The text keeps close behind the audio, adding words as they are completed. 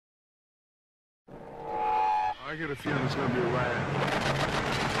I get a feeling it's gonna be a riot.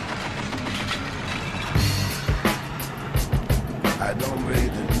 I don't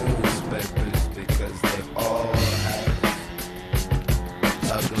read the newspapers because they all have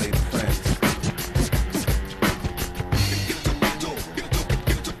ugly prints.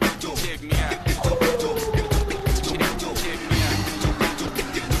 Check me out.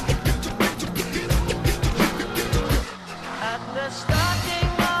 At the starting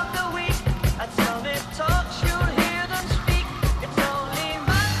of the week, at Summit Talks, you'll hear them speak. It's only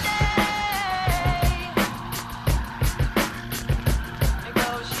Monday.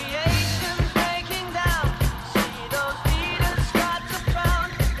 Negotiations breaking down. See those leaders start to frown.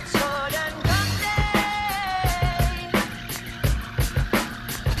 It's sword and gun day.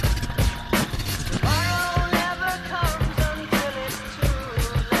 Tomorrow never comes until it's too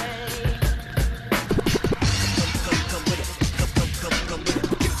late.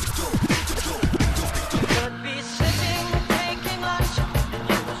 Could be sitting, taking lunch. The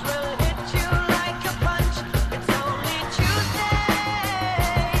news will hit you like a punch. It's only Tuesday.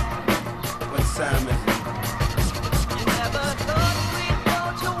 What time is it? You never thought we'd go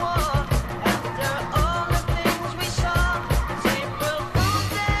to war after all the things we saw. It's April Fool's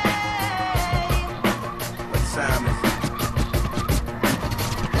Day. What time is it?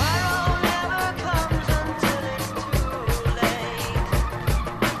 Tomorrow never comes until it's too late.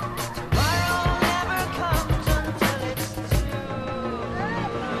 Tomorrow never comes until it's too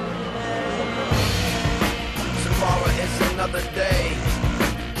late. Tomorrow is another day.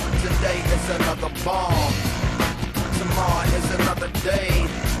 Today is another bomb. Tomorrow is another day.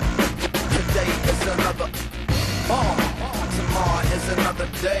 Today is another bomb. Tomorrow is another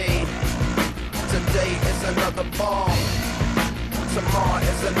day. Today is another bomb. Tomorrow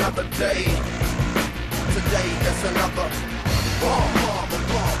is another day. Today is another bomb.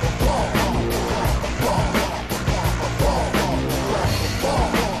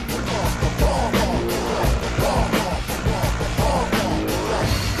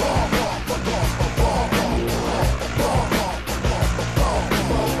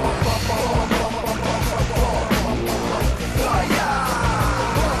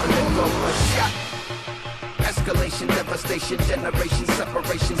 Escalation, devastation, generation,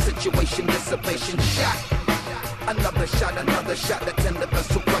 separation, situation, dissipation, shot. Another shot, the tender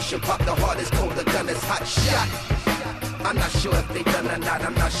vessel crushing, pop the heart is cold, the gun is hot, shot. I'm not sure if they done or not,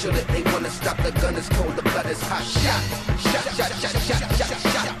 I'm not sure that they wanna stop, the gun is cold, the blood is hot, shot. Shot, shot, shot, shot, shot,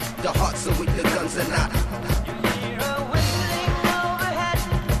 shot. The hearts are weak, the guns are not.